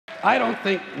I don't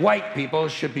think white people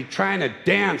should be trying to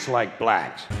dance like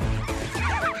blacks.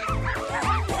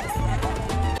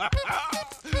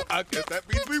 I guess that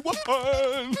means we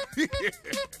won.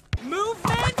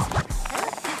 Movement?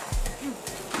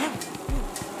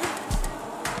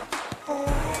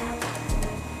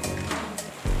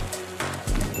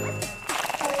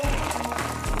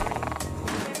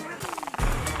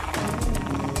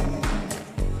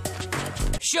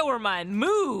 Show her my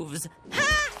moves.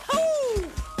 Ha-hoo!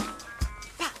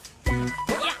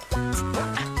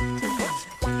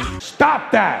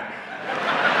 Stop that!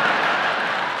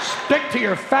 Stick to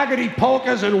your faggoty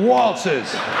polkas and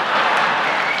waltzes.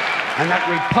 And that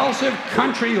repulsive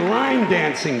country line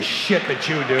dancing shit that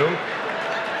you do.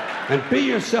 And be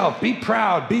yourself, be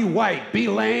proud, be white, be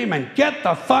lame, and get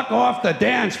the fuck off the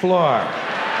dance floor.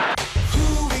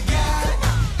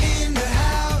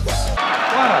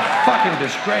 What a fucking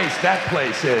disgrace that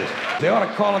place is. They ought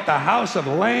to call it the House of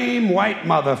Lame White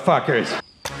Motherfuckers.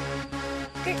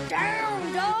 Get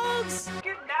down, dogs!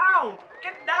 Get down!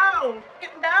 Get down!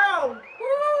 Get down!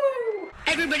 Woo!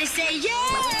 Everybody say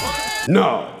yeah!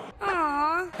 No.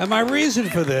 Aww. And my reason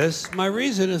for this, my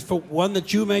reason is for one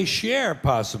that you may share,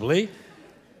 possibly.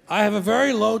 I have a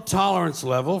very low tolerance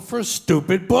level for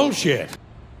stupid bullshit.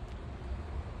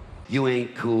 You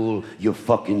ain't cool, you're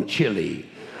fucking chilly.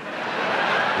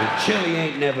 And chili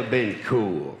ain't never been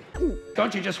cool.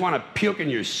 Don't you just want to puke in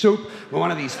your soup when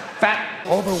one of these fat,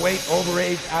 overweight,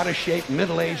 overaged, out-of-shape,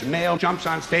 middle-aged male jumps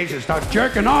on stage and starts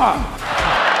jerking off?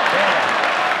 Yeah.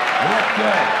 Not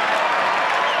good.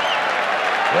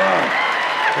 Whoa.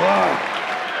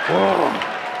 Whoa.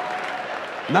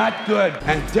 Not good,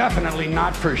 and definitely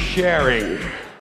not for sharing.